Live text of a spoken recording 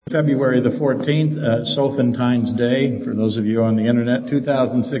February the 14th, Sophantine's Day, for those of you on the internet,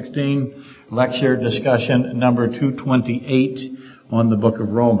 2016, lecture discussion number 228 on the book of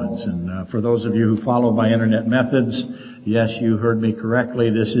Romans. And for those of you who follow my internet methods, yes, you heard me correctly.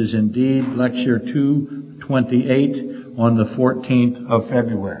 This is indeed lecture 228 on the 14th of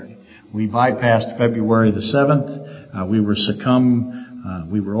February. We bypassed February the 7th.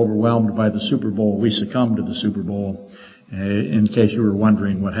 We were overwhelmed by the Super Bowl. We succumbed to the Super Bowl. In case you were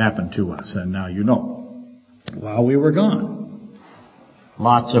wondering what happened to us, and now you know. While we were gone,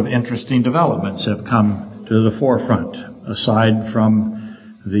 lots of interesting developments have come to the forefront, aside from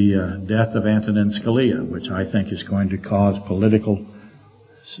the death of Antonin Scalia, which I think is going to cause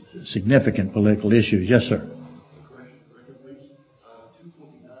significant political issues. Yes, sir.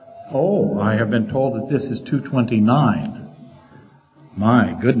 Oh, I have been told that this is 229.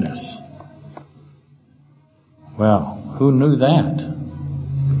 My goodness. Well, who knew that?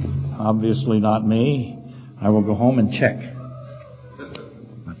 Obviously not me. I will go home and check.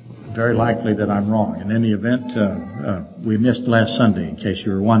 But very likely that I'm wrong. In any event, we missed last Sunday, in case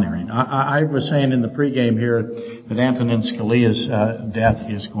you were wondering. I was saying in the pregame here that Antonin Scalia's death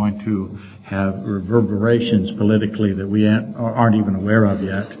is going to have reverberations politically that we aren't even aware of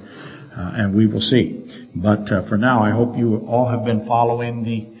yet, and we will see. But for now, I hope you all have been following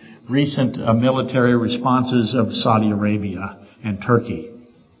the recent military responses of Saudi Arabia and Turkey.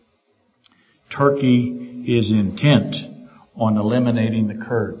 Turkey is intent on eliminating the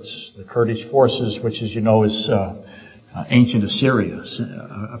Kurds, the Kurdish forces, which, as you know, is ancient Assyria,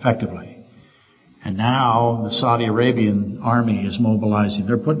 effectively. And now the Saudi Arabian army is mobilizing.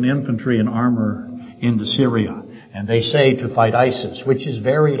 They're putting infantry and armor into Syria, and they say to fight ISIS, which is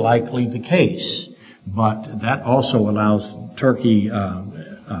very likely the case. But that also allows Turkey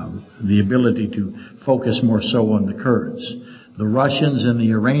the ability to focus more so on the Kurds. The Russians and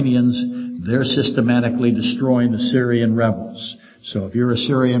the Iranians, they're systematically destroying the Syrian rebels. So if you're a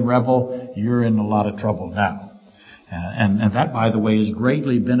Syrian rebel, you're in a lot of trouble now. And that, by the way, is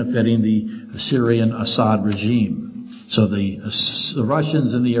greatly benefiting the Syrian Assad regime. So the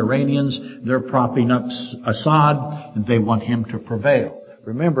Russians and the Iranians, they're propping up Assad, and they want him to prevail.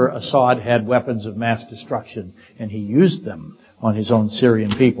 Remember, Assad had weapons of mass destruction, and he used them on his own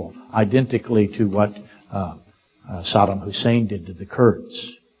Syrian people, identically to what Saddam Hussein did to the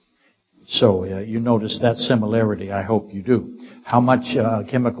Kurds. So you notice that similarity. I hope you do. How much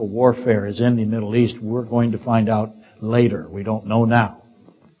chemical warfare is in the Middle East, we're going to find out later. We don't know now.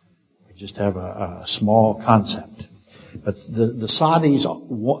 We just have a small concept. But the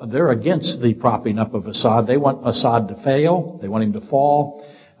Saudis, they're against the propping up of Assad. They want Assad to fail. They want him to fall.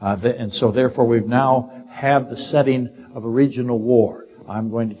 And so therefore we've now have the setting of a regional war.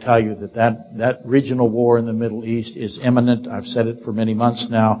 I'm going to tell you that regional war in the Middle East is imminent. I've said it for many months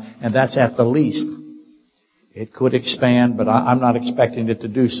now, and that's at the least. It could expand, but I'm not expecting it to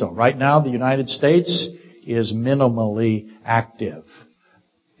do so. Right now, the United States is minimally active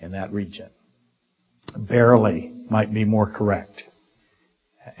in that region. Barely might be more correct.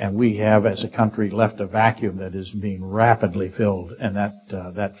 And we have, as a country, left a vacuum that is being rapidly filled, and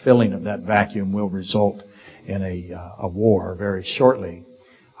that filling of that vacuum will result in a war very shortly,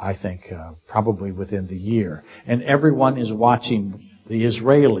 I think, probably within the year. And everyone is watching the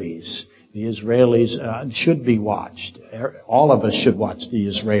Israelis. The Israelis should be watched. All of us should watch the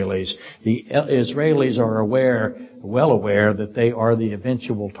Israelis. The Israelis are well aware that they are the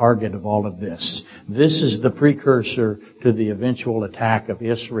eventual target of all of this. This is the precursor to the eventual attack of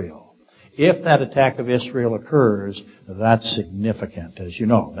Israel. If that attack of Israel occurs, that's significant, as you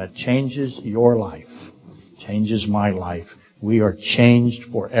know. That changes your life, changes my life. We are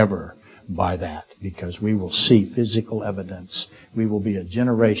changed forever by that, because we will see physical evidence. We will be a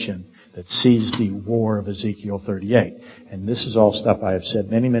generation that sees the war of Ezekiel 38. And this is all stuff I have said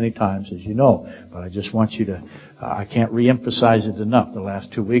many, many times, as you know. But I just want you to, I can't reemphasize it enough. The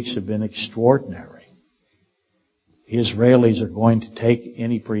last 2 weeks have been extraordinary. The Israelis are going to take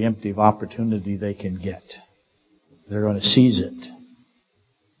any preemptive opportunity they can get. They're going to seize it.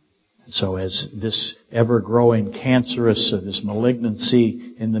 So as this ever-growing cancerous, this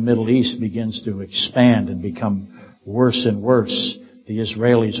malignancy in the Middle East begins to expand and become worse and worse, the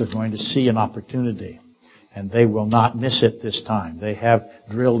Israelis are going to see an opportunity, and they will not miss it this time. They have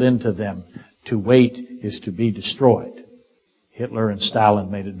drilled into them, to wait is to be destroyed. Hitler and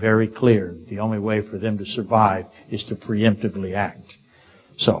Stalin made it very clear the only way for them to survive is to preemptively act.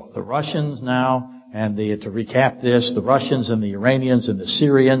 So the Russians now, and to recap this, the Russians and the Iranians and the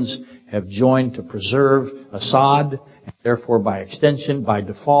Syrians have joined to preserve Assad, and therefore by extension, by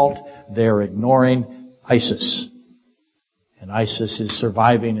default, they're ignoring ISIS. And ISIS is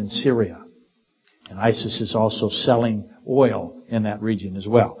surviving in Syria. And ISIS is also selling oil in that region as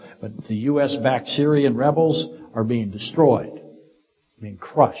well. But the U.S.-backed Syrian rebels are being destroyed, being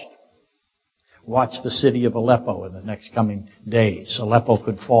crushed. Watch the city of Aleppo in the next coming days. Aleppo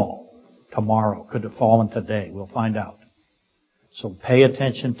could fall tomorrow, could have fallen today. We'll find out. So pay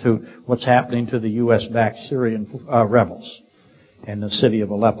attention to what's happening to the U.S.-backed Syrian rebels in the city of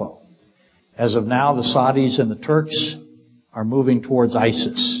Aleppo. As of now, the Saudis and the Turks are moving towards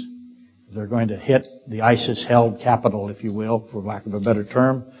ISIS. They're going to hit the ISIS-held capital, if you will, for lack of a better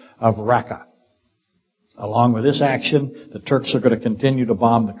term, of Raqqa. Along with this action, the Turks are going to continue to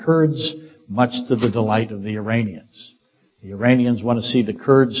bomb the Kurds, much to the delight of the Iranians. The Iranians want to see the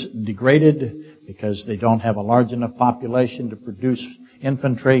Kurds degraded because they don't have a large enough population to produce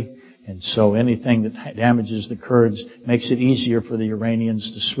infantry. And so anything that damages the Kurds makes it easier for the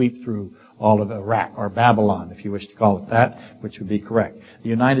Iranians to sweep through all of Iraq, or Babylon, if you wish to call it that, which would be correct. The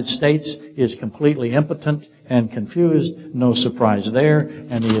United States is completely impotent and confused, no surprise there,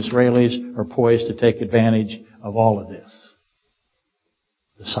 and the Israelis are poised to take advantage of all of this.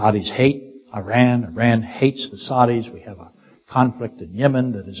 The Saudis hate Iran. Iran hates the Saudis. We have a conflict in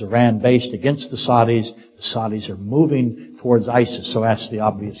Yemen that is Iran-based against the Saudis. The Saudis are moving towards ISIS. So ask the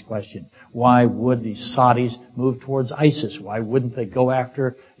obvious question. Why would the Saudis move towards ISIS? Why wouldn't they go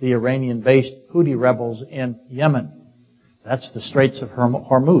after the Iranian-based Houthi rebels in Yemen? That's the Straits of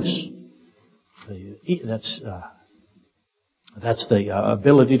Hormuz. That's the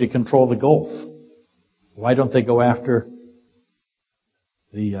ability to control the Gulf. Why don't they go after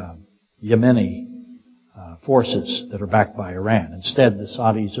the Yemeni forces that are backed by Iran? Instead, the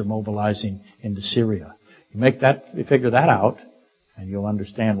Saudis are mobilizing into Syria. You figure that out, and you'll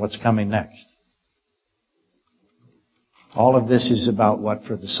understand what's coming next. All of this is about what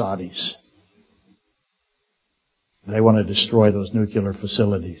for the Saudis? They want to destroy those nuclear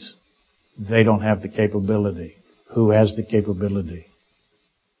facilities. They don't have the capability. Who has the capability?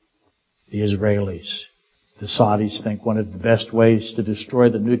 The Israelis. The Saudis think one of the best ways to destroy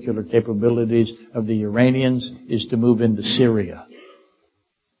the nuclear capabilities of the Iranians is to move into Syria.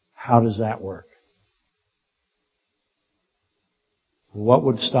 How does that work? What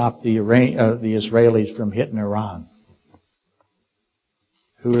would stop the Israelis from hitting Iran?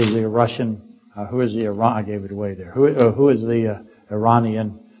 Who is the Russian? Who is the Iran? I gave it away there. Who is the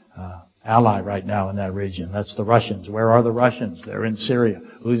Iranian ally right now in that region? That's the Russians. Where are the Russians? They're in Syria.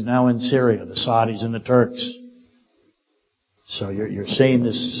 Who's now in Syria? The Saudis and the Turks. So you're seeing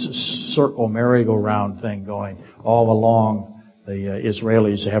this circle merry-go-round thing going all along. The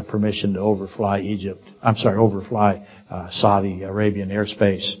Israelis have permission to overfly Saudi Arabian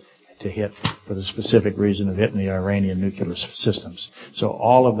airspace to hit for the specific reason of hitting the Iranian nuclear systems. So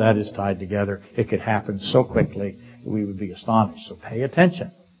all of that is tied together. It could happen so quickly we would be astonished. So pay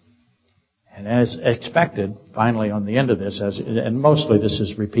attention. And as expected, finally on the end of this, and mostly this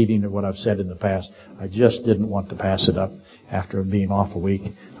is repeating of what I've said in the past, I just didn't want to pass it up after being off a week.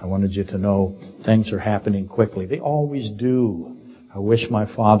 I wanted you to know things are happening quickly. They always do. I wish my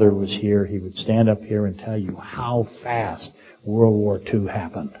father was here. He would stand up here and tell you how fast World War II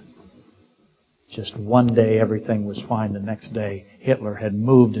happened. Just one day everything was fine. The next day Hitler had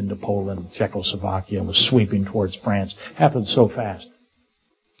moved into Poland, Czechoslovakia, and was sweeping towards France. Happened so fast.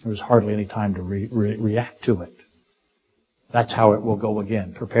 There was hardly any time to react to it. That's how it will go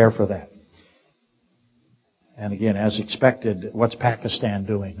again. Prepare for that. And again, as expected, what's Pakistan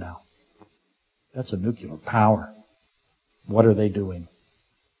doing now? That's a nuclear power. What are they doing?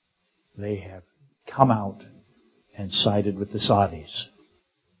 They have come out and sided with the Saudis.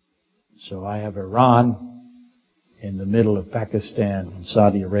 So I have Iran in the middle of Pakistan and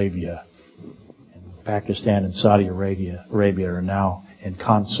Saudi Arabia. And Pakistan and Saudi Arabia are now in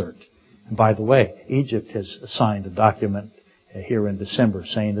concert. And by the way, Egypt has signed a document here in December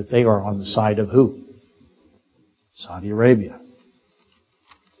saying that they are on the side of who? Saudi Arabia.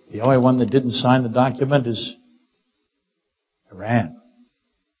 The only one that didn't sign the document is Iran.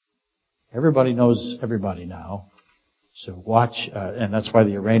 Everybody knows everybody now. So watch, and that's why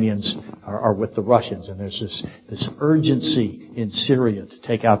the Iranians are with the Russians. And there's this urgency in Syria to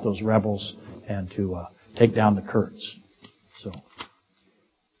take out those rebels and to take down the Kurds. So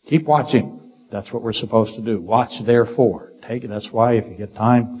keep watching. That's what we're supposed to do. Watch, therefore. Take it. That's why, if you get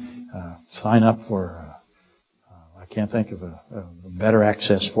time, sign up for. I can't think of a better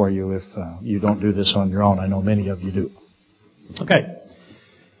access for you if you don't do this on your own. I know many of you do. Okay.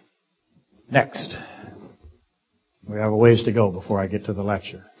 Next. We have a ways to go before I get to the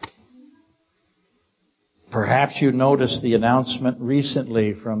lecture. Perhaps you noticed the announcement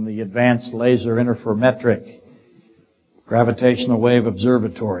recently from the Advanced Laser Interferometric Gravitational wave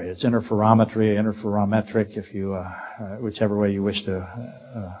observatory. It's interferometry, interferometric, if you, whichever way you wish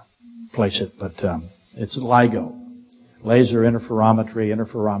to place it. But it's LIGO, laser interferometry,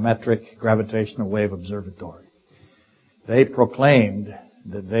 interferometric, gravitational wave observatory. They proclaimed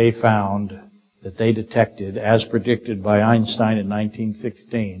that they found, that they detected, as predicted by Einstein in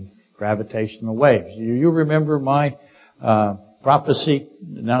 1916, gravitational waves. You remember my prophecy,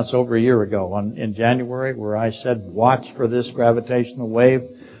 now it's over a year ago, in January, where I said, watch for this gravitational wave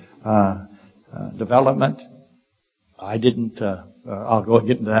development. I didn't, I'll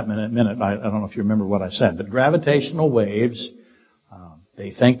get into that in a minute. I don't know if you remember what I said. But gravitational waves,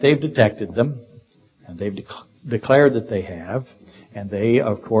 they think they've detected them, and they've declared that they have, and they,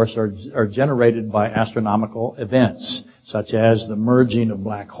 of course, are generated by astronomical events, such as the merging of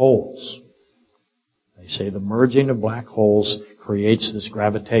black holes. They say the merging of black holes creates this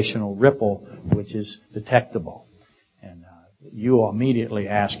gravitational ripple, which is detectable. And you immediately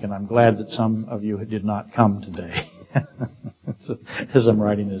ask, and I'm glad that some of you did not come today. So, as I'm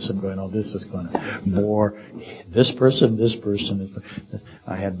writing this, I'm going, oh, this is going to bore this person, this person.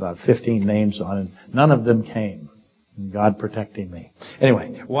 I had about 15 names on it. None of them came. God protecting me.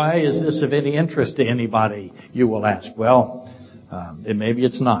 Anyway, why is this of any interest to anybody, you will ask? Well, maybe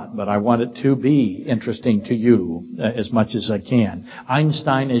it's not, but I want it to be interesting to you as much as I can.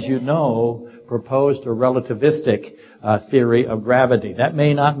 Einstein, as you know, proposed a relativistic theory of gravity. That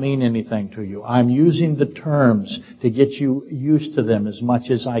may not mean anything to you. I'm using the terms to get you used to them as much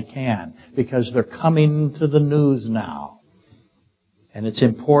as I can, because they're coming to the news now. And it's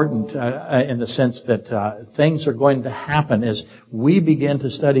important in the sense that things are going to happen as we begin to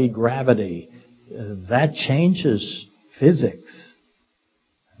study gravity. That changes physics.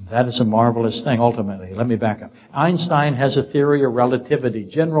 That is a marvelous thing, ultimately. Let me back up. Einstein has a theory of relativity,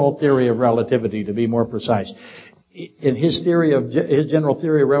 general theory of relativity, to be more precise. In his general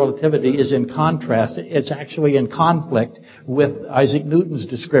theory of relativity is in contrast. It's actually in conflict with Isaac Newton's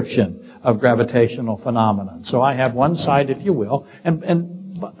description of gravitational phenomena. So I have one side, if you will, and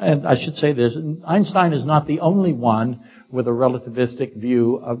I should say this: Einstein is not the only one with a relativistic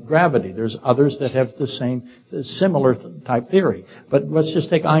view of gravity. There's others that have similar type theory. But let's just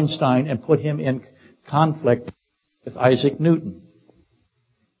take Einstein and put him in conflict with Isaac Newton.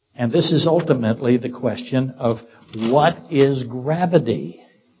 And this is ultimately the question of what is gravity?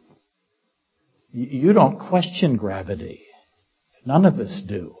 You don't question gravity. None of us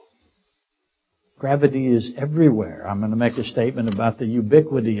do. Gravity is everywhere. I'm going to make a statement about the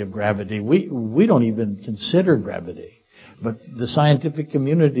ubiquity of gravity. We don't even consider gravity. But the scientific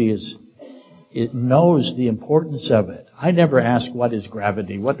community it knows the importance of it. I never ask, what is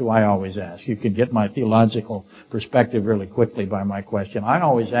gravity? What do I always ask? You can get my theological perspective really quickly by my question. I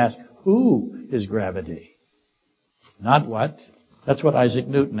always ask, who is gravity? Not what. That's what Isaac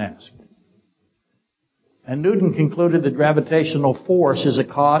Newton asked. And Newton concluded that gravitational force is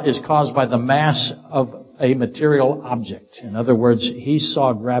caused by the mass of a material object. In other words, he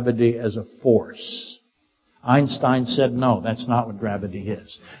saw gravity as a force. Einstein said, no, that's not what gravity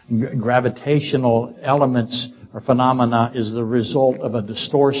is. Gravitational elements or phenomena is the result of a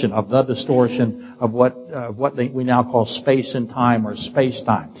distortion, of what we now call space and time, or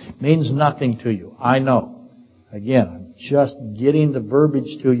space-time. Means nothing to you. I know. Again, I'm just getting the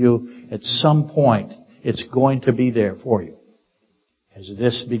verbiage to you. At some point, it's going to be there for you as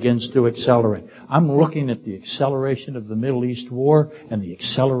this begins to accelerate. I'm looking at the acceleration of the Middle East war and the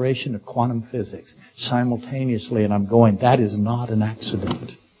acceleration of quantum physics simultaneously, and I'm going, that is not an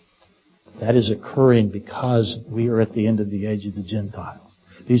accident. That is occurring because we are at the end of the age of the Gentiles.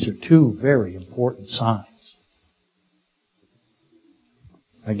 These are two very important signs.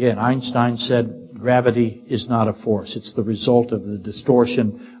 Again, Einstein said gravity is not a force. It's the result of the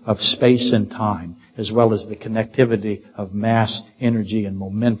distortion of space and time, as well as the connectivity of mass, energy, and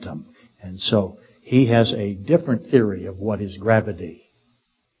momentum. And so he has a different theory of what is gravity.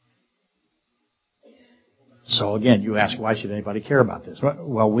 So again, you ask, why should anybody care about this?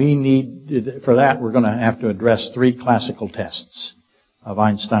 Well, for that, we're going to have to address 3 classical tests of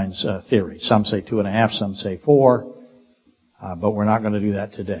Einstein's theory. Some say 2.5, some say 4, but we're not going to do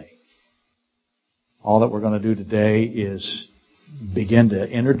that today. All that we're going to do today is begin to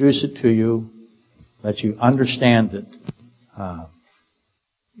introduce it to you, let you understand that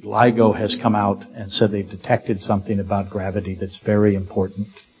LIGO has come out and said they've detected something about gravity that's very important.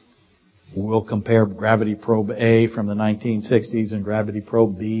 We'll compare Gravity Probe A from the 1960s and Gravity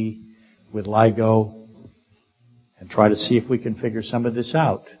Probe B with LIGO and try to see if we can figure some of this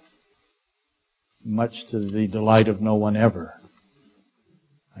out, much to the delight of no one ever.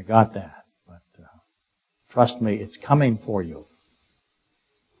 I got that. But Trust me, it's coming for you.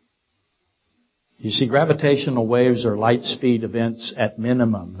 You see, gravitational waves are light speed events at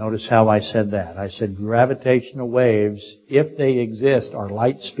minimum. Notice how I said that. I said gravitational waves, if they exist, are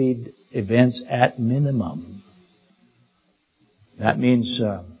light speed events at minimum. That means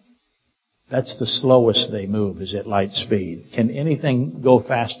that's the slowest they move, is at light speed. Can anything go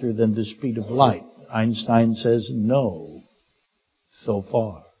faster than the speed of light? Einstein says no, so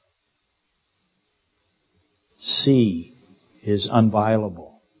far. C is unviolable.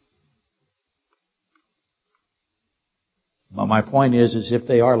 But my point is if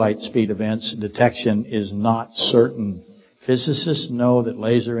they are light speed events, detection is not certain. Physicists know that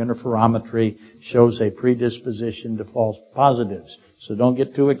laser interferometry shows a predisposition to false positives. So don't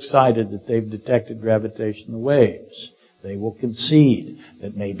get too excited that they've detected gravitational waves. They will concede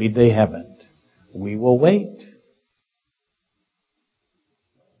that maybe they haven't. We will wait.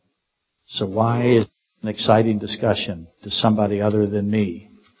 So why is it an exciting discussion to somebody other than me?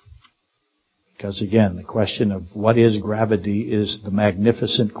 Because again, the question of what is gravity is the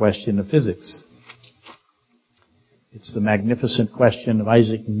magnificent question of physics. It's the magnificent question of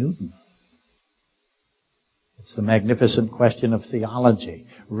Isaac Newton. It's the magnificent question of theology.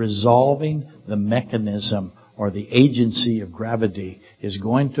 Resolving the mechanism or the agency of gravity is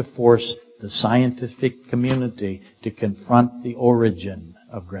going to force the scientific community to confront the origin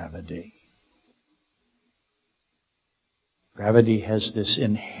of gravity. Gravity has this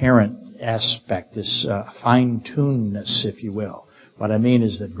inherent aspect, this fine-tunedness, if you will. What I mean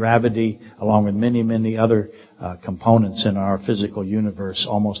is that gravity, along with many, many other components in our physical universe,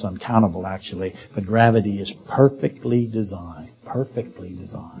 almost uncountable actually, but gravity is perfectly designed. Perfectly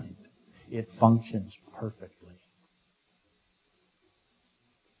designed. It functions perfectly.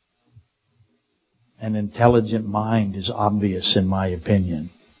 An intelligent mind is obvious in my opinion.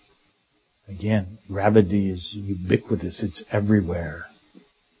 Again, gravity is ubiquitous. It's everywhere.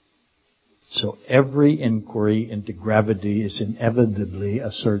 So every inquiry into gravity is inevitably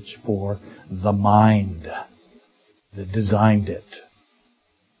a search for the mind that designed it.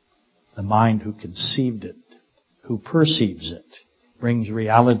 The mind who conceived it, who perceives it, brings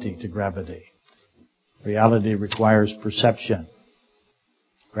reality to gravity. Reality requires perception.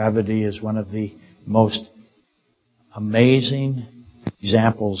 Gravity is one of the most amazing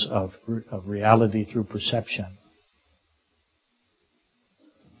examples of reality through perception.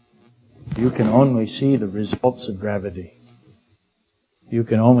 You can only see the results of gravity. You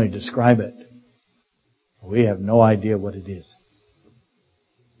can only describe it. We have no idea what it is.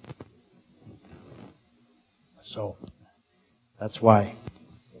 So, that's why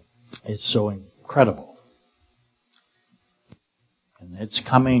it's so incredible. And it's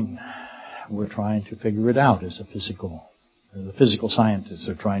coming. We're trying to figure it out as the physical scientists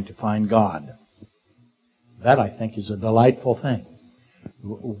are trying to find God. That, I think, is a delightful thing.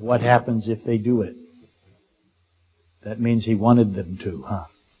 What happens if they do it? That means He wanted them to, huh?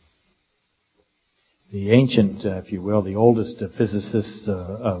 The ancient, if you will, the oldest physicists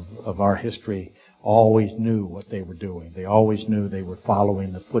of our history always knew what they were doing. They always knew they were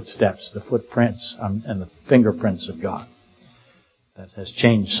following the footsteps, the footprints, and the fingerprints of God. That has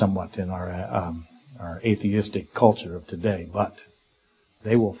changed somewhat in our atheistic culture of today, but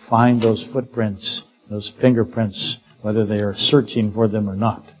they will find those footprints, those fingerprints, whether they are searching for them or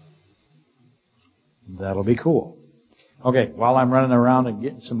not. That'll be cool. Okay, while I'm running around and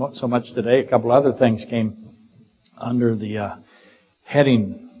getting so much today, a couple other things came under the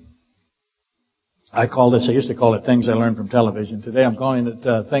heading. I used to call it things I learned from television. Today I'm calling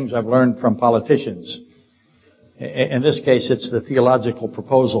it things I've learned from politicians. In this case, it's the theological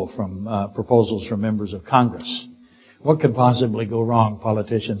proposals from members of Congress. What could possibly go wrong?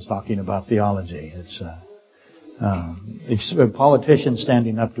 Politicians talking about theology. It's politicians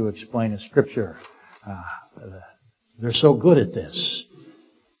standing up to explain a scripture. They're so good at this.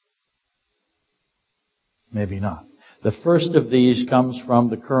 Maybe not. The first of these comes from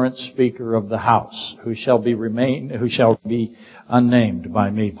the current Speaker of the House, who shall be unnamed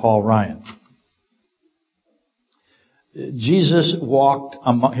by me, Paul Ryan. Jesus walked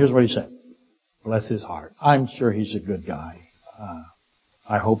among, here's what he said. Bless his heart. I'm sure he's a good guy.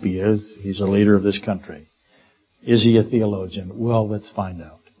 I hope he is. He's a leader of this country. Is he a theologian? Well, let's find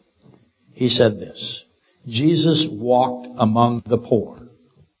out. He said this. Jesus walked among the poor.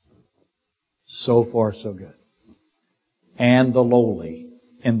 So far, so good. And the lowly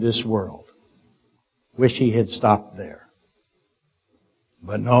in this world. Wish he had stopped there.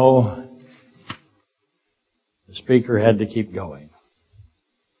 But no, the speaker had to keep going.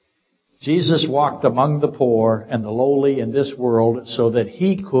 Jesus walked among the poor and the lowly in this world so that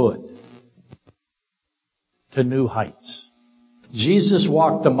he could to new heights. Jesus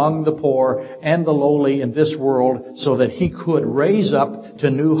walked among the poor and the lowly in this world so that he could raise up to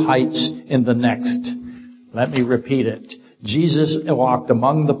new heights in the next. Let me repeat it. Jesus walked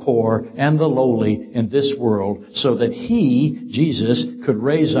among the poor and the lowly in this world so that he, Jesus, could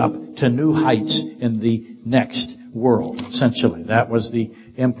raise up to new heights in the next world. Essentially, that was the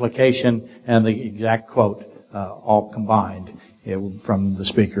implication and the exact quote, all combined from the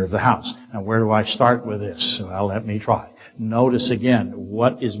Speaker of the House. Now, where do I start with this? Well, let me try. Notice again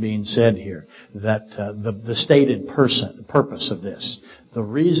what is being said here, that the stated purpose of this. The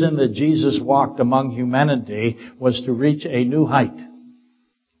reason that Jesus walked among humanity was to reach a new height.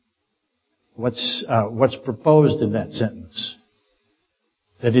 What's proposed in that sentence?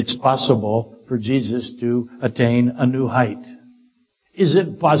 That it's possible for Jesus to attain a new height. Is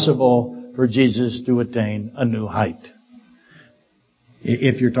it possible for Jesus to attain a new height?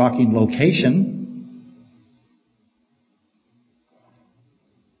 If you're talking location,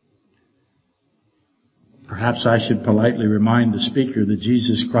 perhaps I should politely remind the speaker that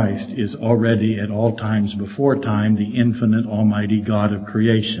Jesus Christ is already at all times before time the infinite almighty God of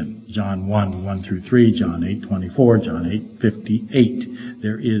creation. John 1 through 3, John 8:24, John 8:58.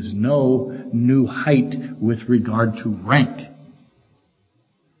 There is no new height with regard to rank.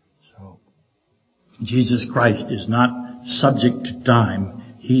 So, Jesus Christ is not subject to time.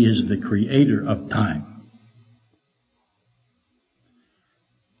 He is the creator of time.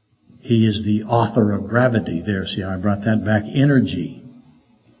 He is the author of gravity. There, see how I brought that back? Energy.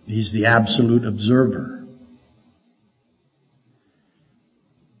 He's the absolute observer.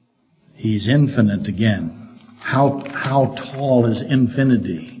 He's infinite again. How tall is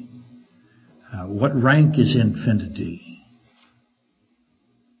infinity? What rank is infinity?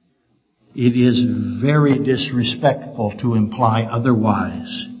 It is very disrespectful to imply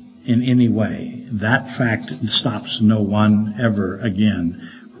otherwise in any way. That fact stops no one ever again.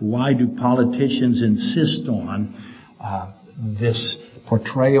 Why do politicians insist on this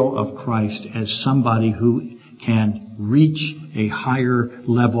portrayal of Christ as somebody who can reach a higher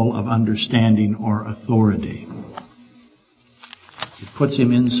level of understanding or authority? It puts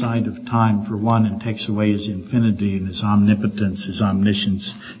him inside of time, for one, and takes away his infinity and his omnipotence, his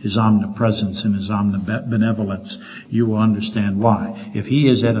omniscience, his omnipresence, and his omnibenevolence. You will understand why. If he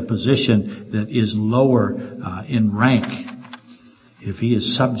is at a position that is lower in rank, if he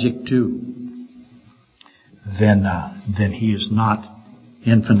is subject to, then he is not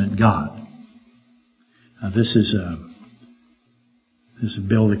infinite God. This is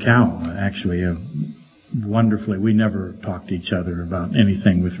Bill the Cow, actually. Wonderfully, we never talked to each other about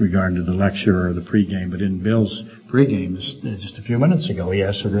anything with regard to the lecture or the pregame, but in Bill's pregame just a few minutes ago, he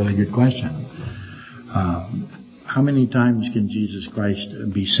asked a really good question. How many times can Jesus Christ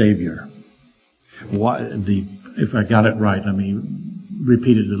be Savior? If I got it right, let me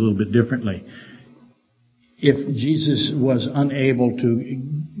repeat it a little bit differently. If Jesus was unable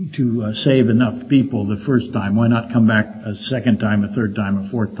to save enough people the first time, why not come back a second time, a third time, a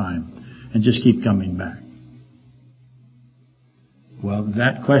fourth time, and just keep coming back? Well,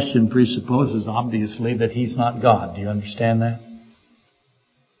 that question presupposes, obviously, that he's not God. Do you understand that?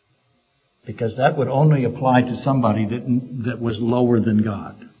 Because that would only apply to somebody that was lower than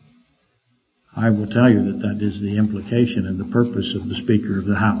God. I will tell you that is the implication and the purpose of the Speaker of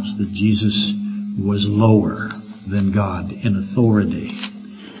the House, that Jesus was lower than God in authority.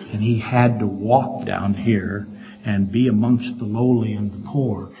 And he had to walk down here and be amongst the lowly and the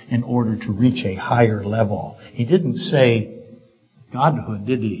poor in order to reach a higher level. He didn't say godhood,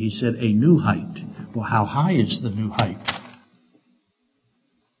 did he? He said a new height. Well, how high is the new height?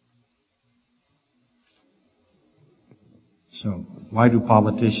 So, why do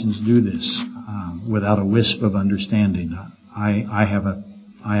politicians do this without a wisp of understanding? I have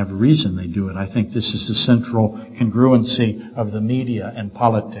a reason they do it. I think this is the central congruency of the media and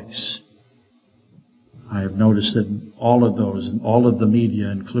politics. I have noticed that all of the media,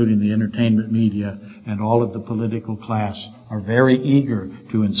 including the entertainment media and all of the political class, are very eager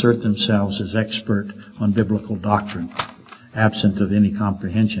to insert themselves as expert on biblical doctrine, absent of any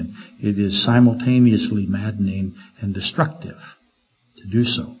comprehension. It is simultaneously maddening and destructive to do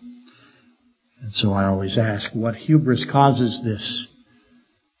so. And so I always ask, what hubris causes this?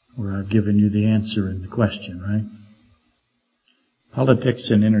 Where I've given you the answer in the question, right? Politics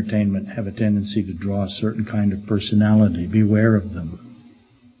and entertainment have a tendency to draw a certain kind of personality. Beware of them.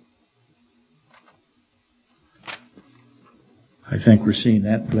 I think we're seeing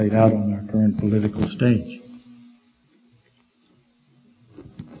that played out on our current political stage.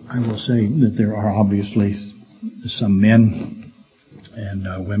 I will say that there are obviously some men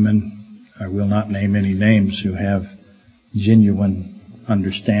and women I will not name any names who have genuine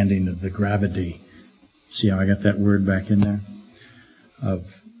understanding of the gravity. See how I got that word back in there? Of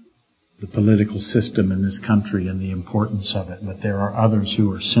the political system in this country and the importance of it. But there are others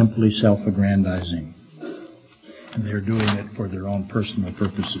who are simply self-aggrandizing. And they're doing it for their own personal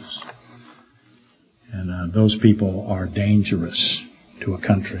purposes. And those people are dangerous to a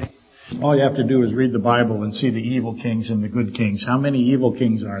country. All you have to do is read the Bible and see the evil kings and the good kings. How many evil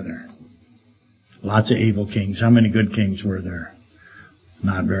kings are there? Lots of evil kings. How many good kings were there?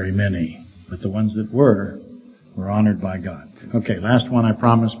 Not very many. But the ones that were honored by God. Okay, last one I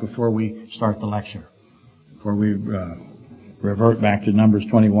promised before we start the lecture. Before we revert back to Numbers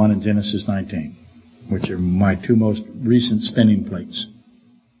 21 and Genesis 19, which are my two most recent spinning plates.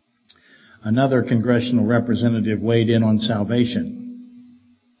 Another congressional representative weighed in on salvation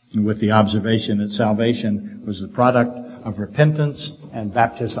with the observation that salvation was the product of repentance and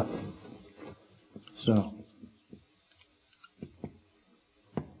baptism. So,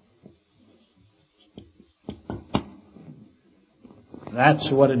 that's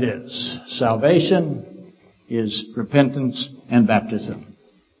what it is. Salvation is repentance and baptism.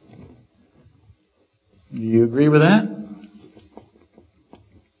 Do you agree with that?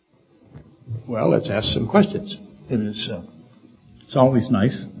 Well, let's ask some questions. It's always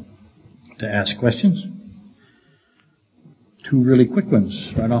nice to ask questions. Two really quick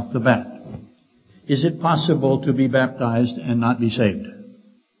ones right off the bat. Is it possible to be baptized and not be saved?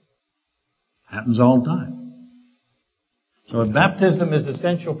 Happens all the time. So if baptism is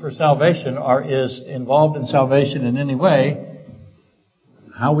essential for salvation or is involved in salvation in any way,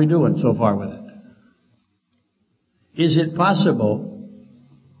 how are we doing so far with it? Is it possible,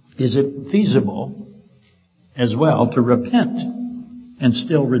 is it feasible as well to repent and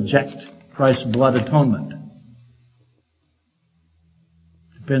still reject Christ's blood atonement?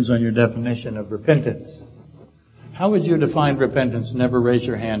 Depends on your definition of repentance. How would you define repentance? Never raise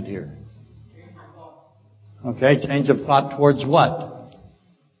your hand here. Okay, change of thought towards what?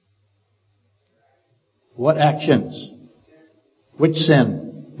 What actions? Which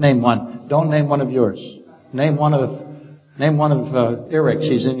sin? Name one. Don't name one of yours. Name one of Eric's.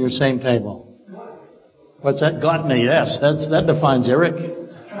 He's in your same table. What's that? Gluttony. Yes, that defines Eric.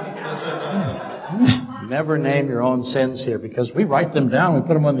 Never name your own sins here because we write them down, we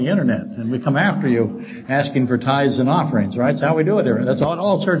put them on the internet, and we come after you asking for tithes and offerings, right? That's how we do it here. That's what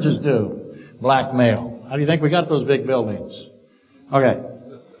all churches do. Blackmail. How do you think we got those big buildings? Okay.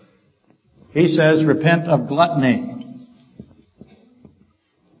 He says, repent of gluttony.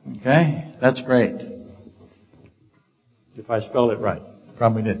 Okay? That's great. If I spelled it right.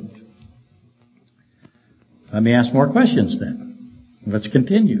 Probably didn't. Let me ask more questions then. Let's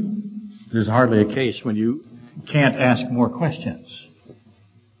continue. There's hardly a case when you can't ask more questions.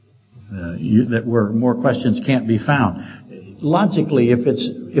 Where more questions can't be found. Logically,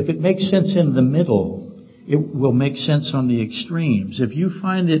 if it makes sense in the middle, it will make sense on the extremes. If you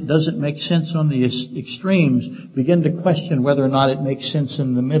find it doesn't make sense on the extremes, begin to question whether or not it makes sense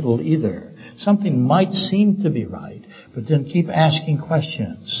in the middle either. Something might seem to be right, but then keep asking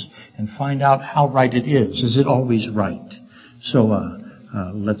questions and find out how right it is. Is it always right? So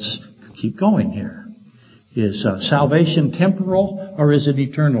let's keep going here. Is salvation temporal or is it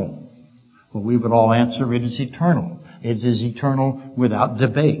eternal? Well, we would all answer it is eternal. It is eternal without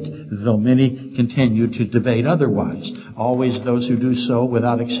debate, though many continue to debate otherwise. Always those who do so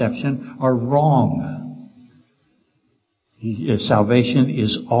without exception are wrong. Salvation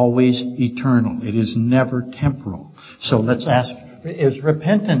is always eternal. It is never temporal. So let's ask, is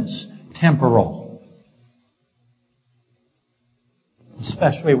repentance temporal?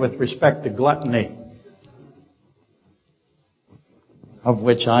 Especially with respect to gluttony, of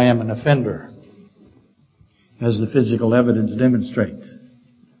which I am an offender, as the physical evidence demonstrates.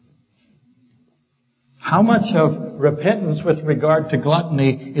 How much of repentance with regard to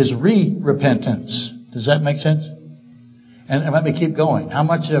gluttony is re-repentance? Does that make sense? And let me keep going. How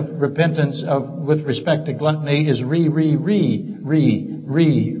much of repentance with respect to gluttony is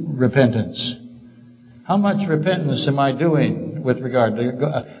re-repentance? How much repentance am I doing with regard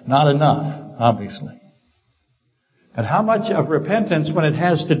to... Not enough, obviously. But how much of repentance, when it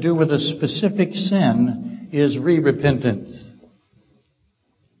has to do with a specific sin, is re-repentance?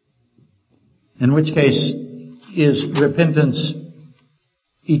 In which case, is repentance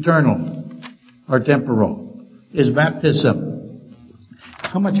eternal or temporal? Is baptism?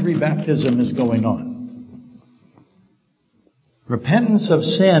 How much rebaptism is going on? Repentance of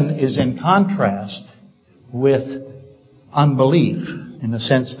sin is in contrast with unbelief, in the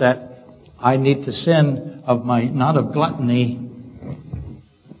sense that I need to sin of not of gluttony,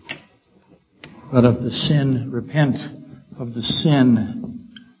 but of the sin, repent of the sin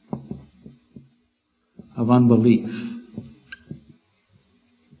of unbelief.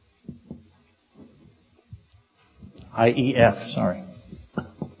 IEF, sorry.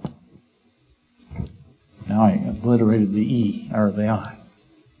 Now I obliterated the E, or the I.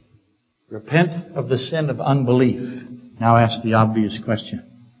 Repent of the sin of unbelief. Now ask the obvious question.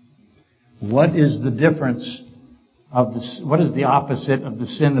 What is the difference of this? What is the opposite of the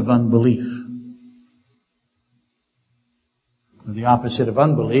sin of unbelief? The opposite of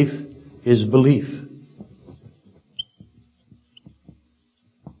unbelief is belief.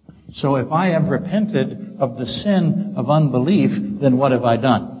 So if I have repented of the sin of unbelief, then what have I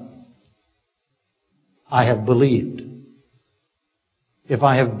done? I have believed. If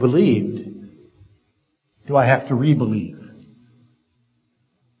I have believed, do I have to re-believe?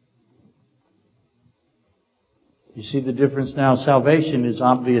 You see the difference now? Salvation is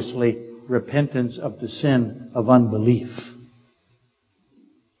obviously repentance of the sin of unbelief.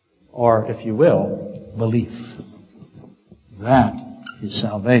 Or, if you will, belief. That is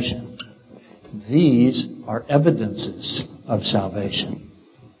salvation. These are evidences of salvation.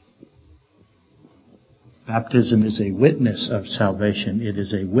 Baptism is a witness of salvation. It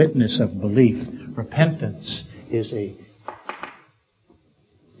is a witness of belief. Repentance is an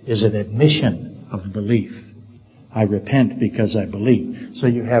admission of belief. I repent because I believe. So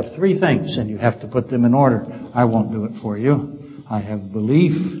you have three things, and you have to put them in order. I won't do it for you. I have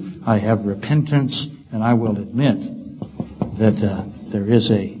belief, I have repentance, and I will admit that there is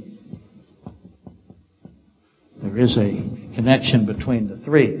a connection between the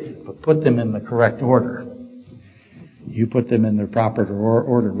three, but put them in the correct order. You put them in their proper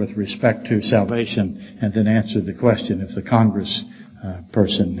order with respect to salvation, and then answer the question if the Congress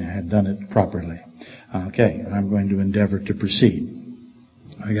person had done it properly. Okay, I'm going to endeavor to proceed.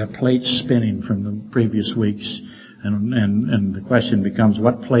 I got plates spinning from the previous weeks, and the question becomes,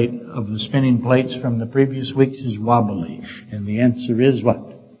 what plate of the spinning plates from the previous weeks is wobbly? And the answer is what?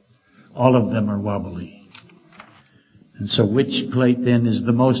 All of them are wobbly. And so which plate then is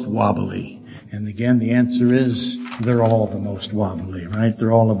the most wobbly? And again, the answer is they're all the most wobbly, right?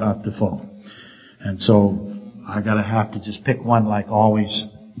 They're all about to fall. And so I have to just pick one like always.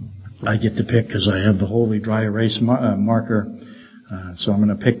 I get to pick because I have the holy dry erase marker. So I'm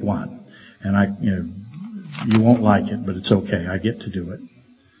going to pick one. And you won't like it, but it's okay. I get to do it.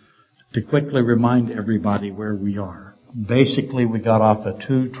 To quickly remind everybody where we are. Basically, we got off of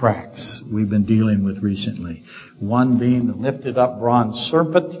two tracks we've been dealing with recently. One being the lifted up bronze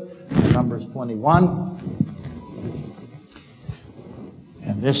serpent, Numbers 21.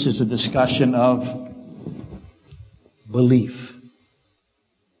 And this is a discussion of belief,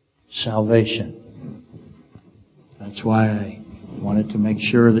 salvation. That's why I wanted to make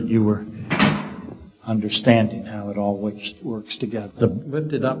sure that you were understanding how it all works together. The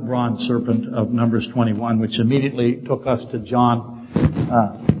lifted up bronze serpent of Numbers 21, which immediately took us to John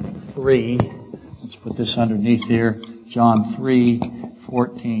 3. Let's put this underneath here. John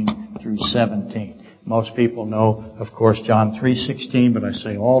 3:14 through 17. Most people know, of course, John 3:16, but I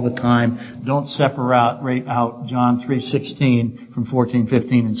say all the time, don't separate out John 3:16 from 14,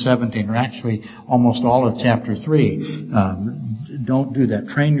 15, and 17, or actually almost all of chapter 3. Don't do that.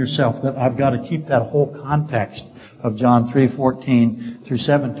 Train yourself that I've got to keep that whole context of John 3:14 through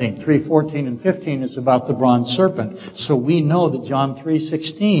 17. 3:14 and 15 is about the bronze serpent. So we know that John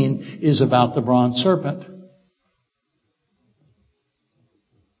 3:16 is about the bronze serpent.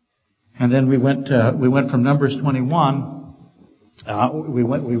 And then we went from Numbers 21. We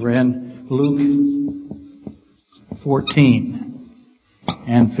were in Luke 14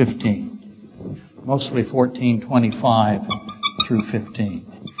 and 15, mostly 14:25 through 15.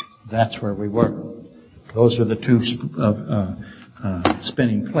 That's where we were. Those are the two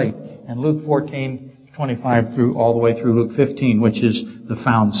spinning plate. And Luke 14:25 through all the way through Luke 15, which is the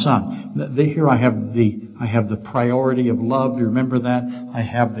found son. Here I have the priority of love. You remember that? I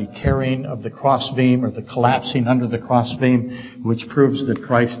have the carrying of the crossbeam, or the collapsing under the crossbeam, which proves that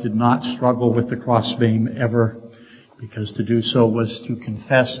Christ did not struggle with the crossbeam ever, because to do so was to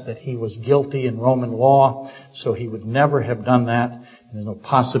confess that he was guilty in Roman law, so he would never have done that. There's no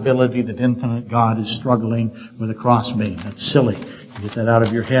possibility that infinite God is struggling with a crossbeam. That's silly. Get that out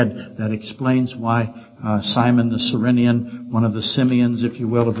of your head. That explains why Simon the Cyrenian, one of the Simeons, if you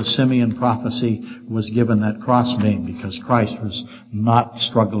will, of the Simeon prophecy, was given that crossbeam, because Christ was not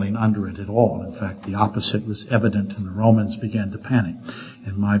struggling under it at all. In fact, the opposite was evident, and the Romans began to panic.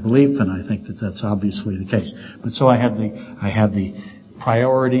 In my belief, and I think that that's obviously the case. But so I had the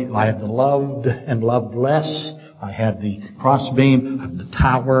priority. I had the loved and loved less. I had the crossbeam, I had the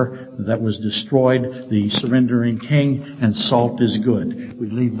tower, that was destroyed, the surrendering king, and salt is good. We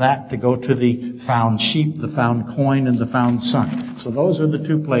leave that to go to the found sheep, the found coin, and the found son. So those are the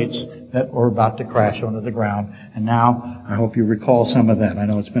two plates that were about to crash onto the ground. And now, I hope you recall some of that. I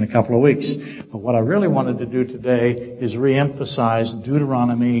know it's been a couple of weeks. But what I really wanted to do today is re-emphasize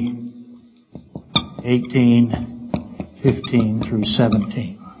Deuteronomy 18:15 through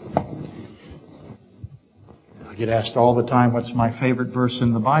 17. I get asked all the time what's my favorite verse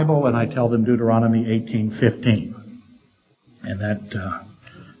in the Bible, and I tell them Deuteronomy 18:15. And that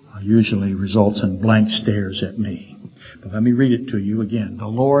usually results in blank stares at me. But let me read it to you again. The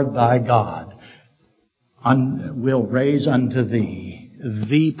Lord thy God will raise unto thee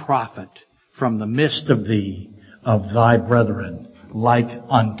the prophet from the midst of thee, of thy brethren, like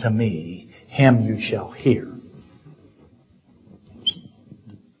unto me. Him you shall hear.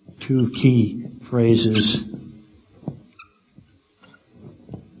 Two key phrases.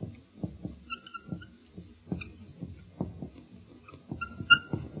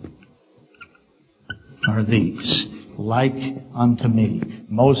 Are these. Like unto me.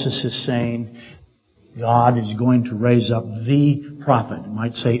 Moses is saying God is going to raise up the prophet. You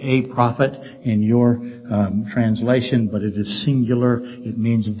might say a prophet in your translation, but it is singular. It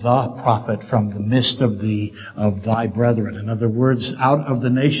means the prophet from the midst of thy brethren. In other words, out of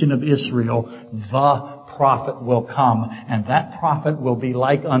the nation of Israel, the prophet will come, and that prophet will be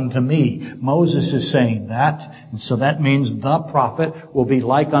like unto me. Moses is saying that, and so that means the prophet will be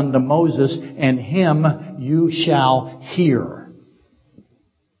like unto Moses, and him you shall hear.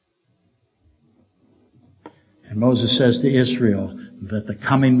 And Moses says to Israel that the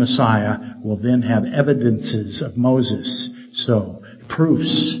coming Messiah will then have evidences of Moses. So,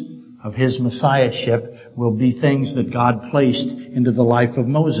 proofs of his Messiahship will be things that God placed into the life of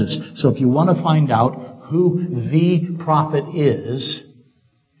Moses. So if you want to find out who the prophet is,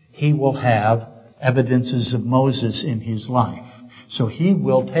 he will have evidences of Moses in his life. So he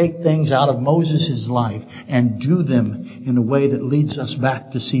will take things out of Moses' life and do them in a way that leads us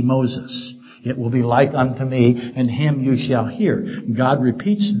back to see Moses. It will be like unto me, and him you shall hear. God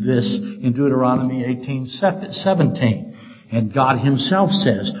repeats this in Deuteronomy 18:17. And God himself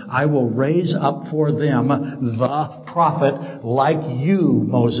says, I will raise up for them the prophet like you,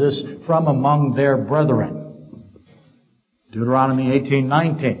 Moses, from among their brethren. Deuteronomy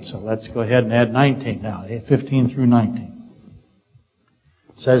 18:19. So let's go ahead and add 19 now, 15 through 19.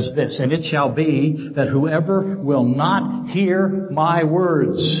 It says this, and it shall be that whoever will not hear my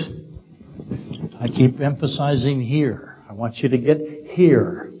words. I keep emphasizing here. I want you to get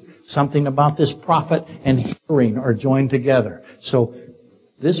here. Something about this prophet and hearing are joined together. So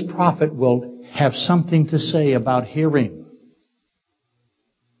this prophet will have something to say about hearing.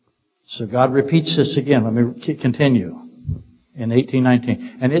 So God repeats this again. Let me continue in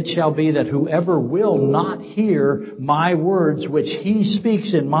 18:19. And it shall be that whoever will not hear my words which he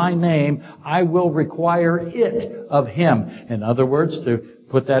speaks in my name, I will require it of him. In other words, to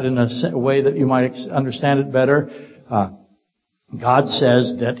put that in a way that you might understand it better, God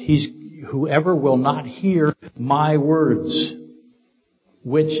says that whoever will not hear my words,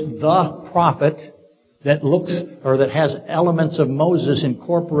 which the prophet that has elements of Moses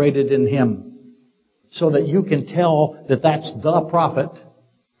incorporated in him, so that you can tell that that's the prophet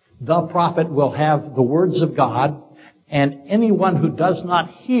will have the words of God, and anyone who does not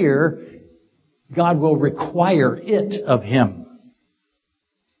hear, God will require it of him.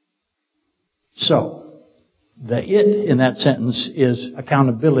 So, the it in that sentence is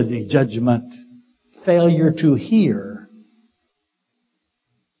accountability, judgment, failure to hear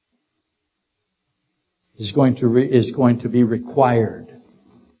is going to be required.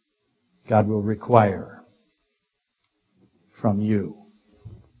 God will require from you.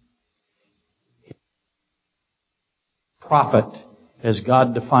 Prophet, as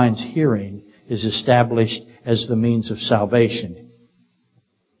God defines hearing, is established as the means of salvation.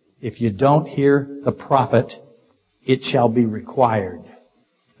 If you don't hear the prophet, it shall be required.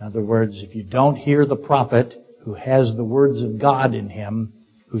 In other words, if you don't hear the prophet who has the words of God in him,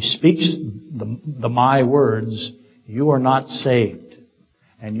 who speaks the my words, you are not saved.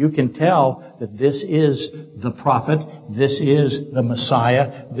 And you can tell that this is the prophet, this is the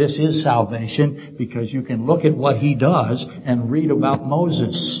Messiah, this is salvation, because you can look at what he does and read about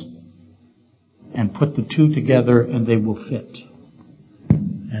Moses and put the two together and they will fit.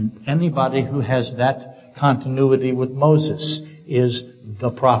 And anybody who has that continuity with Moses is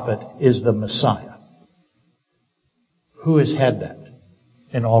the prophet, is the Messiah. Who has had that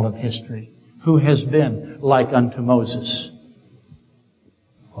in all of history? Who has been like unto Moses?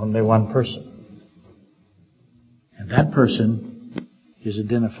 Only one person. And that person is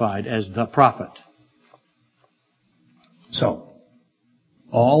identified as the prophet. So,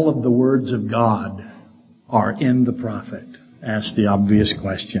 all of the words of God are in the prophet. Ask the obvious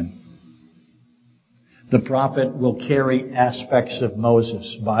question. The prophet will carry aspects of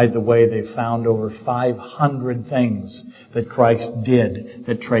Moses. By the way, they found over 500 things that Christ did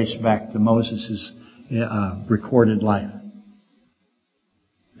that trace back to Moses' recorded life.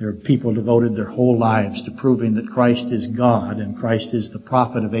 There are people devoted their whole lives to proving that Christ is God and Christ is the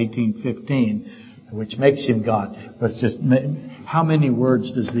prophet of 1815, which makes him God. But how many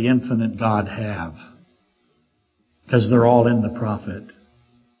words does the infinite God have? Because they're all in the prophet.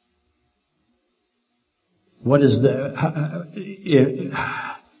 What's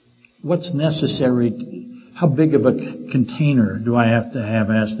necessary? How big of a container do I have to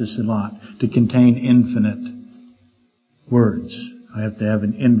have, asked this a lot, to contain infinite words? I have to have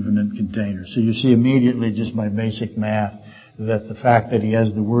an infinite container. So you see immediately just by basic math that the fact that he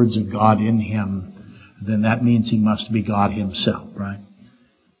has the words of God in him, then that means he must be God himself, right?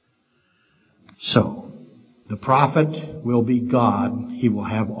 So, the prophet will be God. He will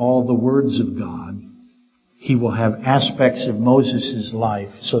have all the words of God. He will have aspects of Moses'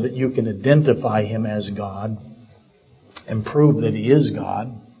 life so that you can identify him as God and prove that he is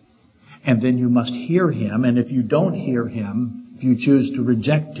God. And then you must hear him. And if you don't hear him, if you choose to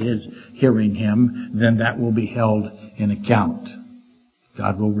reject his hearing him, then that will be held in account.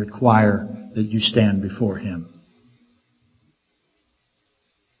 God will require that you stand before him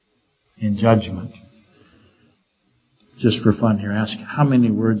in judgment. Just for fun here, ask how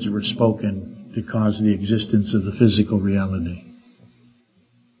many words were spoken to cause the existence of the physical reality?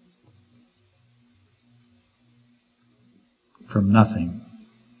 From nothing.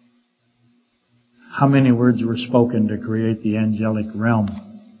 How many words were spoken to create the angelic realm?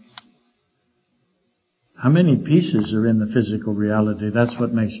 How many pieces are in the physical reality? That's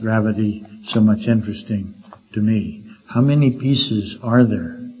what makes gravity so much interesting to me. How many pieces are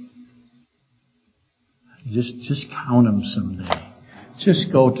there? Just count them someday.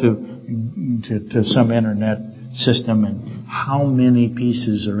 Just go to some internet system and how many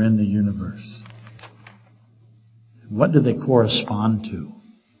pieces are in the universe? What do they correspond to?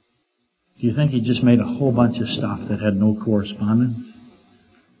 Do you think he just made a whole bunch of stuff that had no correspondence?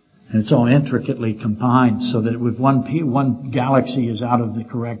 And it's all intricately combined so that if one galaxy is out of the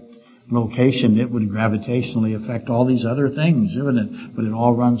correct location, it would gravitationally affect all these other things, isn't it? But it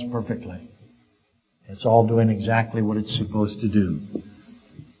all runs perfectly. It's all doing exactly what it's supposed to do.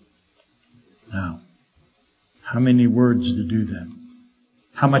 Now, how many words to do that?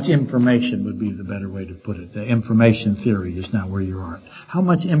 How much information would be the better way to put it? The information theory is now where you are. How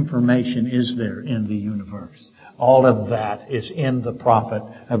much information is there in the universe? All of that is in the prophet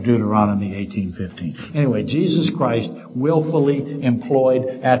of Deuteronomy 18:15. Anyway, Jesus Christ willfully employed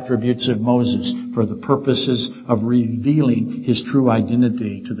attributes of Moses for the purposes of revealing his true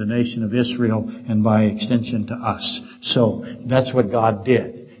identity to the nation of Israel and by extension to us. So that's what God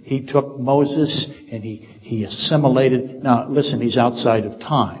did. He took Moses and he assimilated. Now, listen, he's outside of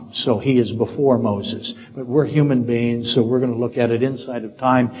time, so he is before Moses. But we're human beings, so we're going to look at it inside of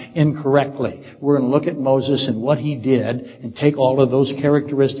time incorrectly. We're going to look at Moses and what he did and take all of those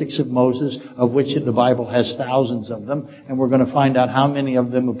characteristics of Moses, of which the Bible has thousands of them, and we're going to find out how many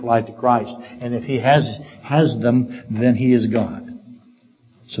of them apply to Christ. And if he has them, then he is God.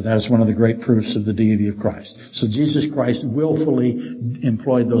 So that is one of the great proofs of the deity of Christ. So Jesus Christ willfully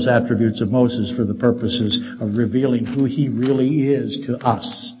employed those attributes of Moses for the purposes of revealing who he really is to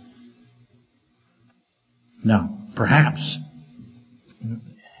us. Now, perhaps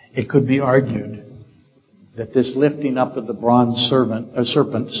it could be argued that this lifting up of the bronze serpent,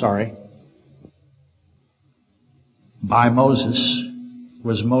 by Moses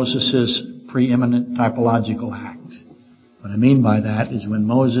was Moses' preeminent typological act. What I mean by that is when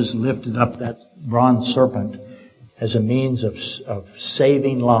Moses lifted up that bronze serpent as a means of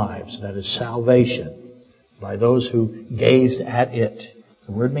saving lives, that is salvation, by those who gazed at it.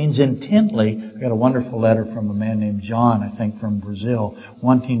 The word means intently. I got a wonderful letter from a man named John, I think from Brazil,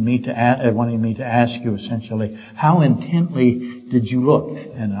 wanting me to ask you essentially, how intently did you look?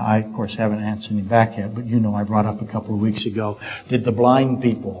 And I, of course, haven't answered him back yet, but I brought up a couple of weeks ago, did the blind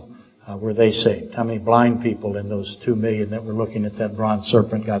people, were they saved? How many blind people in those 2 million that were looking at that bronze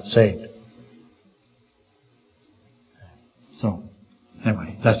serpent got saved? So,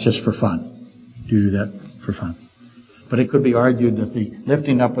 anyway, that's just for fun. Do that for fun. But it could be argued that the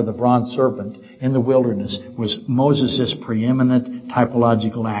lifting up of the bronze serpent in the wilderness was Moses' preeminent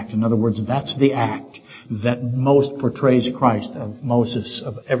typological act. In other words, that's the act that most portrays Christ of Moses,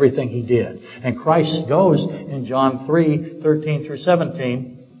 of everything he did. And Christ goes in John 3:13 through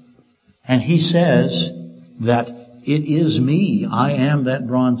 17, and he says that it is me, I am that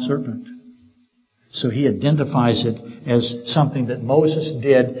bronze serpent. So he identifies it as something that Moses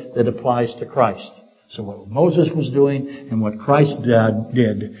did that applies to Christ. So what Moses was doing and what Christ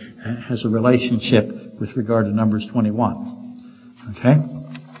did has a relationship with regard to Numbers 21. Okay?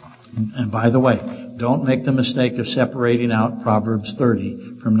 And by the way, don't make the mistake of separating out Proverbs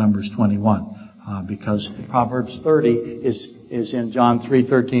 30 from Numbers 21. Because Proverbs 30 is in John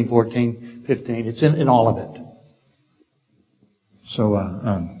 3:13, 14, 15. It's in all of it. So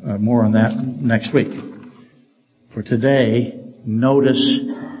more on that next week. For today, notice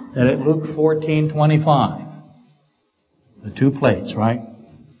that at Luke 14:25, the two plates, right?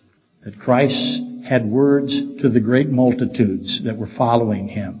 That Christ had words to the great multitudes that were following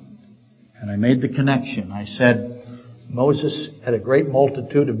him. And I made the connection. I said, Moses had a great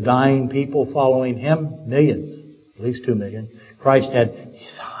multitude of dying people following him, millions, at least 2 million. Christ had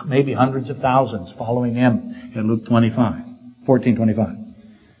maybe hundreds of thousands following him at Luke 14:25.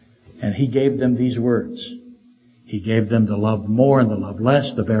 And he gave them these words. He gave them the love more and the love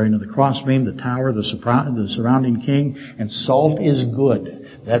less, the bearing of the crossbeam, the tower, the surrounding king, and salt is good.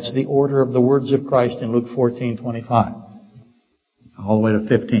 That's the order of the words of Christ in Luke 14:25, all the way to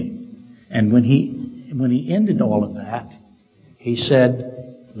 15. And when he ended all of that, he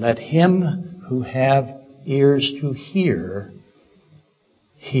said, let him who have ears to hear,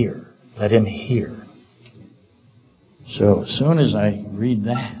 hear. Let him hear. So as soon as I read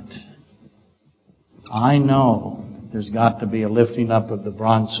that, I know there's got to be a lifting up of the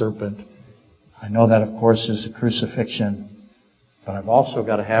bronze serpent. I know that, of course, is the crucifixion. But I've also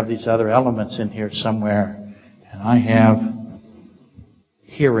got to have these other elements in here somewhere. And I have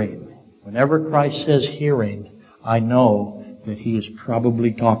hearing. Whenever Christ says hearing, I know that he is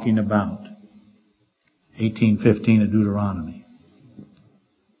probably talking about 18:15 of Deuteronomy.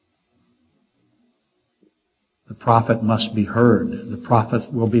 The prophet must be heard. The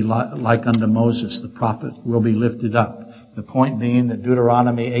prophet will be like unto Moses. The prophet will be lifted up. The point being that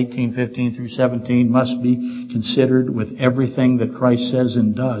Deuteronomy 18:15 through 17 must be considered with everything that Christ says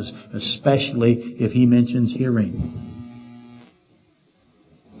and does, especially if he mentions hearing.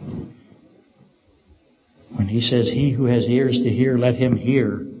 When he says, he who has ears to hear, let him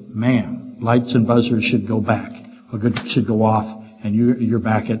hear, man, lights and buzzers should go back, should go off, and you're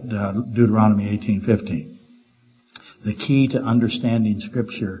back at Deuteronomy 18:15. The key to understanding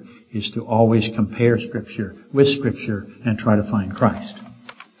Scripture is to always compare Scripture with Scripture and try to find Christ.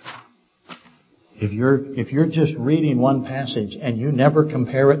 If you're just reading one passage and you never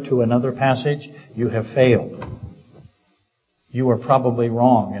compare it to another passage, you have failed. You are probably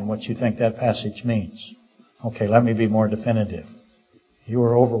wrong in what you think that passage means. Okay, let me be more definitive. You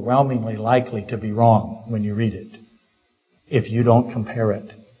are overwhelmingly likely to be wrong when you read it if you don't compare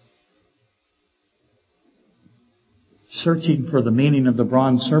it. Searching for the meaning of the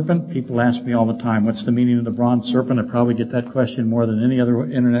bronze serpent. People ask me all the time, what's the meaning of the bronze serpent? I probably get that question more than any other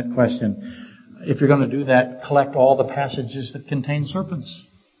internet question. If you're going to do that, collect all the passages that contain serpents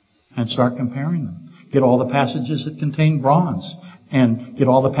and start comparing them. Get all the passages that contain bronze and get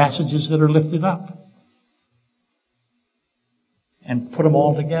all the passages that are lifted up. And put them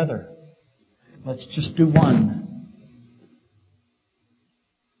all together. Let's just do one.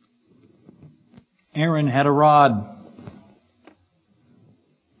 Aaron had a rod.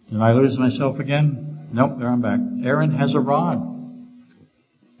 Did I lose myself again? Nope, there I'm back. Aaron has a rod.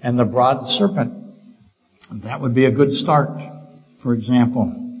 And the broad serpent. That would be a good start. For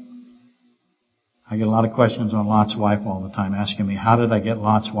example, I get a lot of questions on Lot's wife all the time asking me, how did I get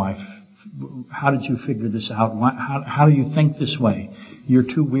Lot's wife? How did you figure this out? How do you think this way? You're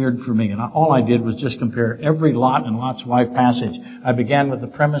too weird for me. And all I did was just compare every Lot and Lot's wife passage. I began with the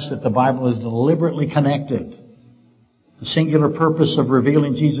premise that the Bible is deliberately connected. The singular purpose of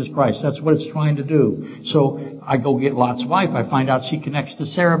revealing Jesus Christ. That's what it's trying to do. So I go get Lot's wife. I find out she connects to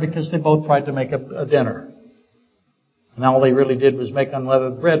Sarah because they both tried to make a dinner. And all they really did was make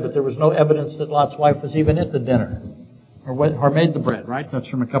unleavened bread, but there was no evidence that Lot's wife was even at the dinner. Or made the bread, right? That's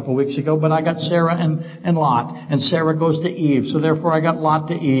from a couple of weeks ago. But I got Sarah and Lot. And Sarah goes to Eve. So therefore I got Lot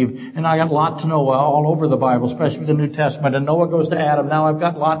to Eve. And I got Lot to Noah all over the Bible, especially the New Testament. And Noah goes to Adam. Now I've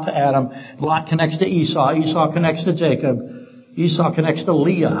got Lot to Adam. Lot connects to Esau. Esau connects to Jacob. Esau connects to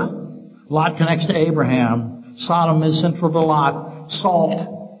Leah. Lot connects to Abraham. Sodom is central to Lot.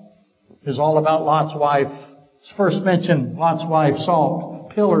 Salt is all about Lot's wife. It's first mentioned, Lot's wife, salt.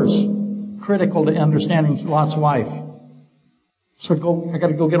 Pillars, critical to understanding Lot's wife. So I got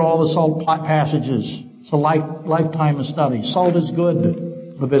to go get all the salt passages. It's a lifetime of study. Salt is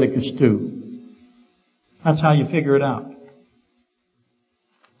good, Leviticus 2. That's how you figure it out.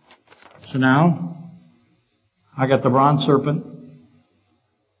 So now, I got the bronze serpent,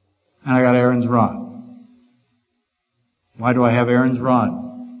 and I got Aaron's rod. Why do I have Aaron's rod?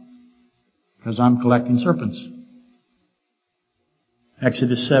 Because I'm collecting serpents.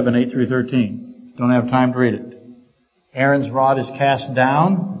 Exodus 7, 8 through 13. Don't have time to read it. Aaron's rod is cast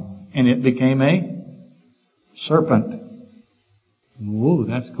down, and it became a serpent. Ooh,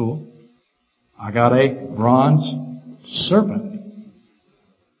 that's cool. I got a bronze serpent.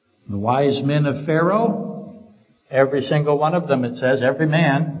 The wise men of Pharaoh, every single one of them, it says, every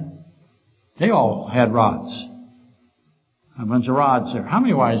man, they all had rods. A bunch of rods there. How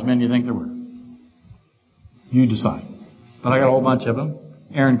many wise men do you think there were? You decide. But I got a whole bunch of them.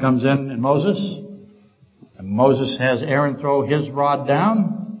 Aaron comes in and Moses has Aaron throw his rod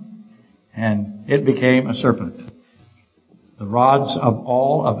down, and it became a serpent. The rods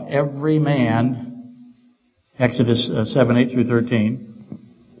of every man, Exodus 7, 8 through 13,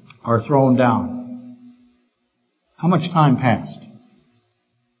 are thrown down. How much time passed?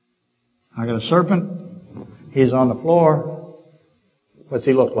 I got a serpent. He's on the floor. What's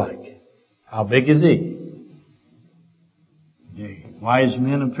he look like? How big is he? The wise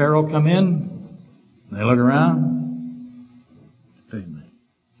men of Pharaoh come in. They look around. They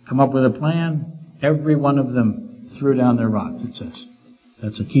come up with a plan. Every one of them threw down their rods, it says.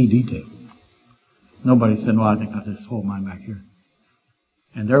 That's a key detail. Nobody said, well, I think I'll just hold mine back here.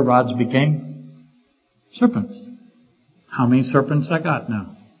 And their rods became serpents. How many serpents I got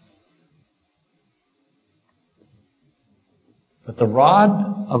now? But the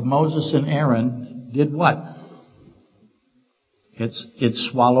rod of Moses and Aaron did what? It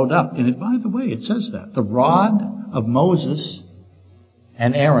swallowed up. And by the way, it says that. The rod of Moses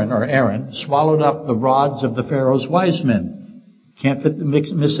and Aaron, swallowed up the rods of the Pharaoh's wise men. Can't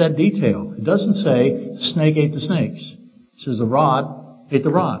miss that detail. It doesn't say the snake ate the snakes. It says the rod ate the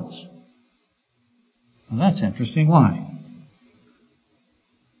rods. Well, that's interesting. Why?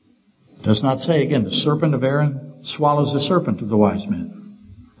 It does not say, again, the serpent of Aaron swallows the serpent of the wise men.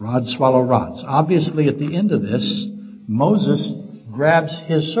 Rods swallow rods. Obviously, at the end of this, Moses grabs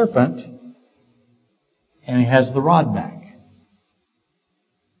his serpent and he has the rod back.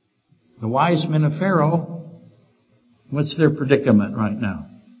 The wise men of Pharaoh, what's their predicament right now?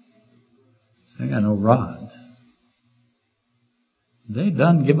 They got no rods. They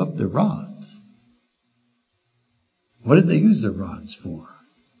done give up their rods. What did they use their rods for?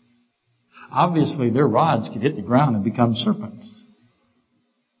 Obviously, their rods could hit the ground and become serpents.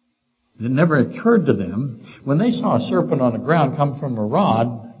 It never occurred to them. When they saw a serpent on the ground come from a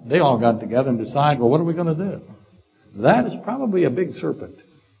rod, they all got together and decided, well, what are we going to do? That is probably a big serpent.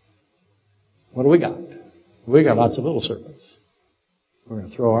 What do we got? We got lots of little serpents. We're going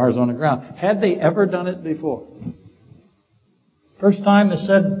to throw ours on the ground. Had they ever done it before? First time they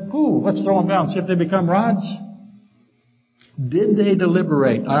said, let's throw them down, see if they become rods. Did they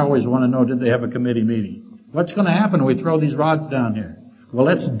deliberate? I always want to know, did they have a committee meeting? What's going to happen when we throw these rods down here? Well,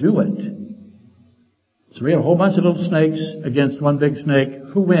 let's do it. So we have a whole bunch of little snakes against one big snake.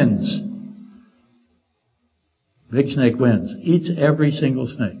 Who wins? Big snake wins. Eats every single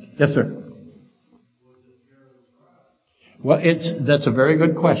snake. Yes, sir. Well, that's a very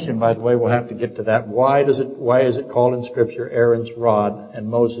good question, by the way. We'll have to get to that. Why is it called in Scripture Aaron's rod and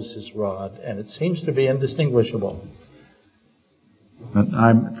Moses' rod? And it seems to be indistinguishable. But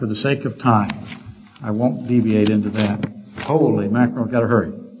for the sake of time, I won't deviate into that. Holy mackerel, I've got to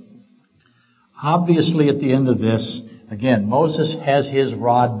hurry. Obviously, at the end of this, again, Moses has his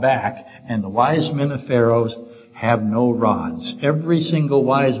rod back, and the wise men of Pharaoh have no rods. Every single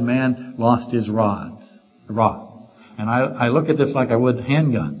wise man lost his rod. And I look at this like I would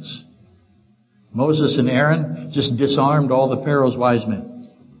handguns. Moses and Aaron just disarmed all the Pharaoh's wise men.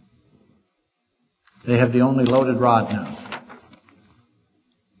 They have the only loaded rod now.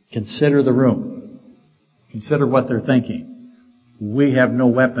 Consider the room. Consider what they're thinking. We have no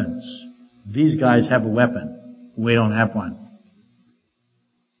weapons. These guys have a weapon. We don't have one.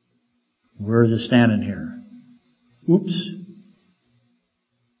 We're just standing here. Oops.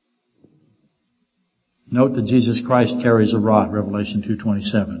 Note that Jesus Christ carries a rod, Revelation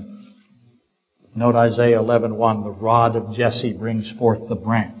 2:27. Note Isaiah 11:1, the rod of Jesse brings forth the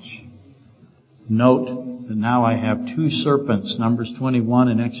branch. Note that now I have two serpents, Numbers 21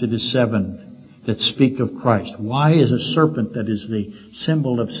 and Exodus 7, that speak of Christ. Why is a serpent that is the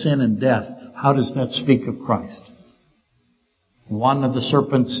symbol of sin and death, how does that speak of Christ? One of the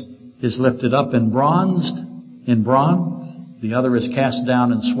serpents is lifted up in bronze, The other is cast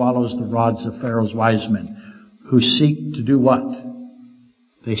down and swallows the rods of Pharaoh's wise men, who seek to do what?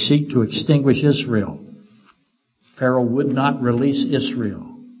 They seek to extinguish Israel. Pharaoh would not release Israel.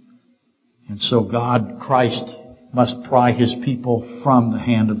 And so God, Christ, must pry his people from the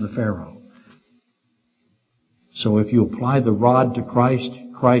hand of the Pharaoh. So if you apply the rod to Christ,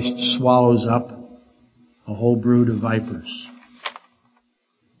 Christ swallows up a whole brood of vipers.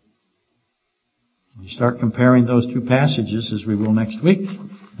 You start comparing those two passages, as we will next week.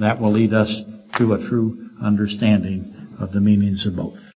 That will lead us to a true understanding of the meanings of both.